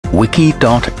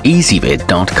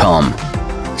wiki.ezvid.com.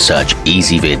 Search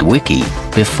Ezvid Wiki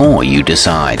before you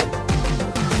decide.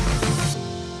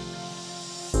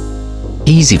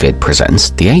 Ezvid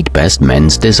presents the 8 best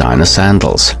men's designer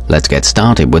sandals. Let's get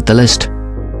started with the list.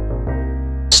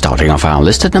 Starting off our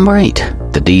list at number 8,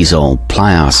 the diesel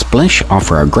plaja splish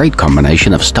offer a great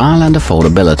combination of style and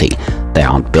affordability. They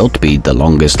aren't built to be the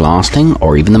longest lasting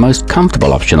or even the most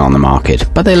comfortable option on the market,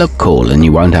 but they look cool and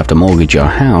you won't have to mortgage your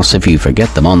house if you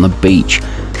forget them on the beach.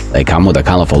 They come with a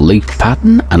colourful leaf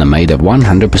pattern and are made of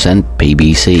 100%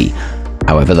 PVC.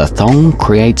 However, the thong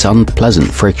creates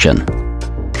unpleasant friction.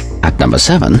 At number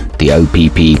 7, the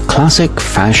OPP Classic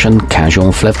Fashion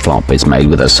Casual Flip-Flop is made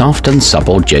with a soft and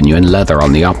supple genuine leather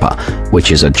on the upper,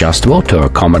 which is adjustable to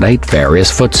accommodate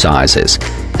various foot sizes.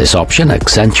 This option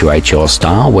accentuates your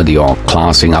style whether you're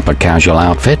classing up a casual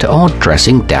outfit or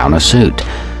dressing down a suit.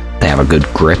 They have a good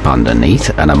grip underneath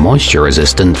and a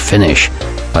moisture-resistant finish,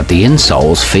 but the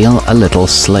insoles feel a little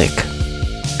slick.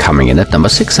 Coming in at number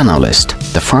 6 on our list,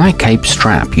 the Frye Cape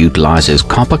strap utilizes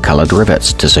copper-colored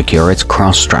rivets to secure its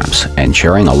cross straps,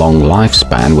 ensuring a long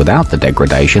lifespan without the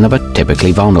degradation of a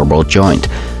typically vulnerable joint.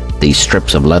 These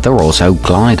strips of leather also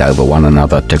glide over one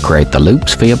another to create the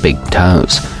loops for your big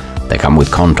toes. They come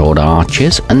with contoured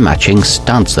arches and matching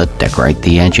studs that decorate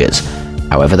the edges.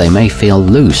 However, they may feel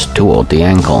loose toward the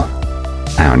ankle.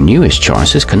 Our newest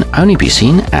choices can only be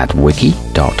seen at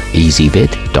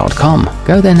wiki.ezvid.com.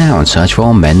 Go there now and search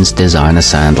for men's designer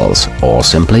sandals, or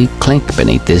simply click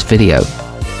beneath this video.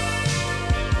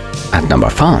 At number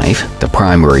 5, the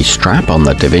primary strap on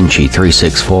the davinci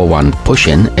 3641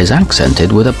 push-in is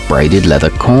accented with a braided leather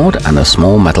cord and a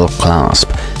small metal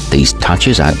clasp. These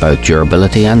touches add both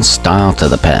durability and style to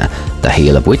the pair, the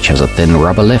heel of which has a thin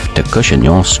rubber lift to cushion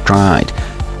your stride.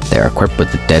 They're equipped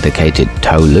with dedicated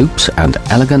toe loops and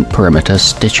elegant perimeter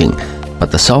stitching,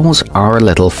 but the soles are a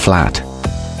little flat.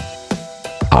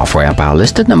 Halfway up our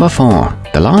list at number 4,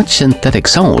 the large synthetic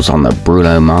soles on the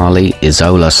Bruno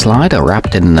isola slide are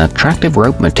wrapped in an attractive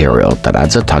rope material that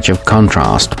adds a touch of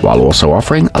contrast while also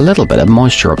offering a little bit of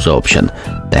moisture absorption.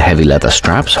 The heavy leather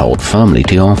straps hold firmly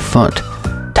to your foot.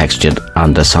 Textured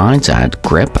undersides add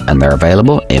grip, and they're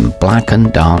available in black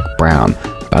and dark brown,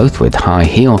 both with high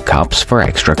heel cups for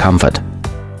extra comfort.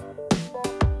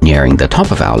 Nearing the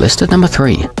top of our list at number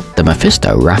 3, the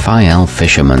Mephisto Rafael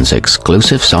Fisherman's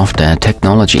exclusive soft air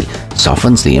technology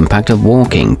softens the impact of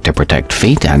walking to protect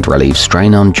feet and relieve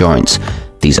strain on joints.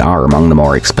 These are among the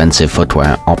more expensive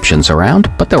footwear options around,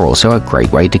 but they're also a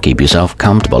great way to keep yourself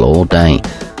comfortable all day.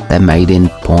 They're made in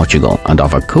Portugal and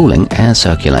offer cooling air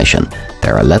circulation.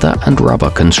 They're a leather and rubber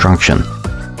construction.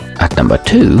 At number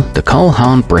 2, the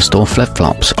haan bristol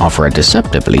flip-flops offer a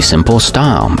deceptively simple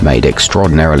style, made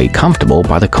extraordinarily comfortable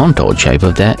by the contoured shape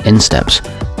of their insteps.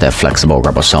 Their flexible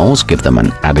rubber soles give them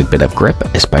an added bit of grip,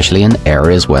 especially in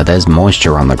areas where there's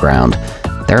moisture on the ground.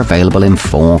 They're available in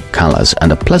 4 colors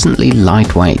and are pleasantly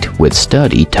lightweight with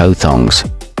sturdy toe thongs.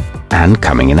 And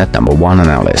coming in at number 1 on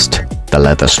our list, the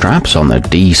leather straps on the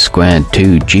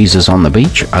D2 Jesus on the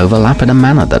Beach overlap in a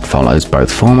manner that follows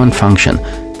both form and function.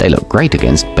 They look great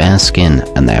against bare skin,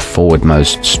 and their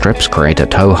forwardmost strips create a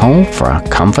toe hole for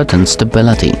comfort and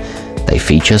stability. They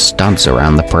feature studs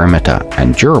around the perimeter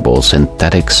and durable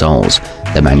synthetic soles.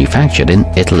 They're manufactured in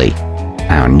Italy.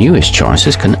 Our newest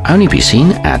choices can only be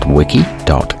seen at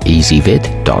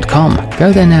wiki.ezvid.com.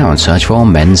 Go there now and search for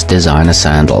men's designer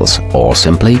sandals, or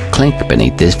simply click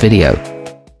beneath this video.